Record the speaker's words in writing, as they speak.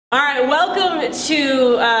All right, welcome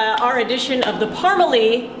to our edition of the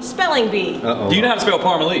Parmalee Spelling Bee. Do you know how to spell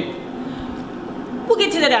Parmalee? We'll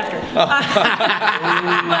get to that after. But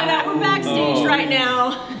we're backstage right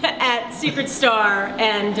now at Secret Star,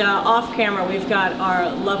 and off camera we've got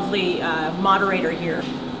our lovely moderator here.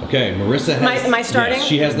 Okay, Marissa has... Am I starting? Yes,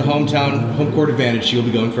 she has the home court advantage. She'll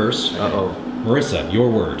be going first. Marissa, your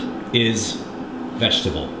word is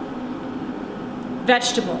vegetable.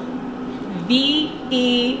 Vegetable.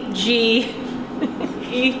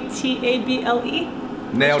 V-E-G-E-T-A-B-L-E.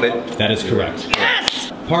 Nailed it. That is correct.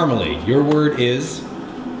 Yes! Parmalee, your word is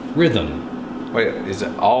rhythm. Wait, is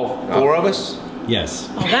it all four of us? Yes.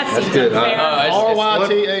 Oh, that seems good. unfair.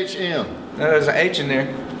 R-Y-T-H-M. There's an H in there.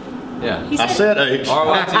 Yeah. He I said H.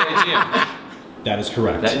 R-Y-T-H-M. That is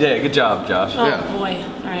correct. Yeah, good job, Josh. Oh, Yeah. boy.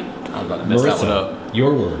 All right. I was about to mess that one up. Marissa,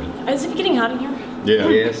 your word. Is it getting hot in here? Yeah.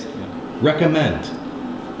 Yes. Recommend.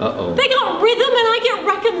 Uh-oh. They got rhythm and I get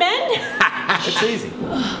recommend? It's easy.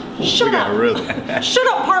 Shut We got up. a rhythm. Shut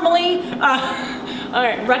up, Parmalee. All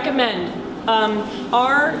right, recommend.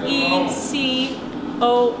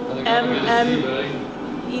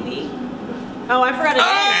 R-E-C-O-M-M-E-D. Oh, I forgot it.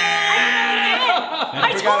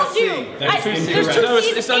 I told you. That's There's incorrect. two No,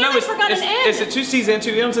 C's and I forgot an N. Is it two C's and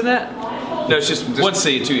two M's in that? No, it's just one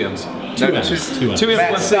C and two M's. Two No, M's. Two M's. Two M's,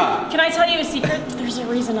 Matt, one C. Can I tell you a secret? There's a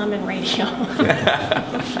reason I'm in radio.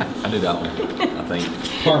 I knew that one, I think.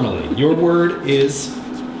 Parmalee, your word is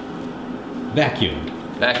vacuum.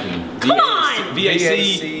 Vacuum. Come on!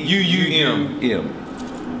 V-A-C-U-U-M.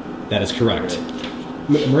 M. That is correct.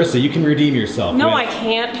 Marissa, you can redeem yourself. No, with I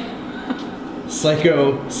can't.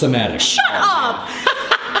 psychosomatic. Shut up!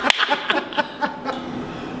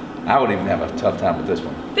 I would even have a tough time with this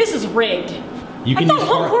one. This is rigged. You can I thought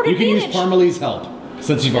home court you can use advantage. Parmalee's help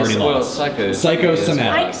since you've already Well, lost. psychosomatic.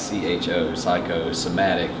 Psychosomatic. C-H-O,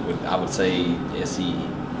 psychosomatic. I would say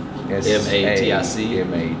S-E-M-A-T-I-C.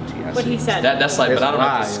 M-A-T-I-C. What he said. That's like, but I don't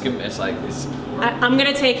know if S-Y. it's like, it's I'm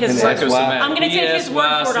gonna take his And word. that's psychosomatic. I'm gonna take his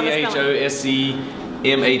word for it on the spelling.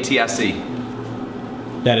 E-S-Y-C-H-O-S-E-M-A-T-I-C.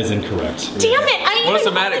 That is incorrect. Damn it! I didn't What's the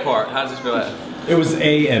even- somatic part? How does it spell that? It was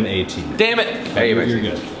A-M-A-T. Damn it! Hey, You're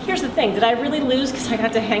good. Here's the thing. Did I really lose because I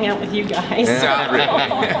got to hang out with you guys? Yeah.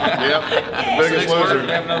 Yep. Biggest loser.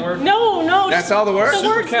 No. That's all the words? The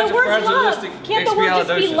words love. Supercalifragilistic Can't the word just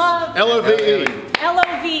be expialidocious. love? L-O-V-E.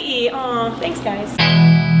 L-O-V-E. Aw, thanks guys.